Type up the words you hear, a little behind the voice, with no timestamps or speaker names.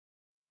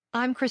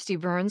I'm Christy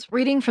Burns,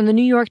 reading from the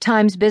New York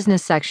Times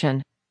business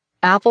section.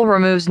 Apple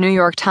removes New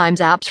York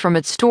Times apps from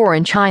its store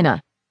in China,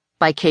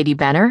 by Katie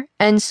Benner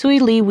and Sui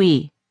Li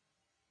Wei.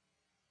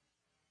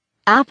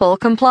 Apple,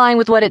 complying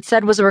with what it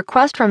said was a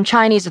request from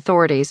Chinese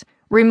authorities,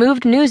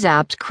 removed news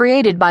apps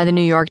created by the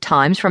New York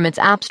Times from its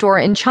app store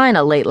in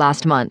China late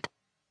last month.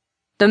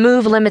 The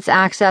move limits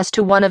access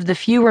to one of the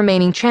few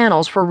remaining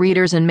channels for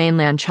readers in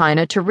mainland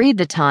China to read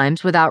the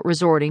Times without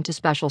resorting to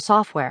special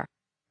software.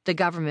 The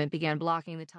government began blocking the Times.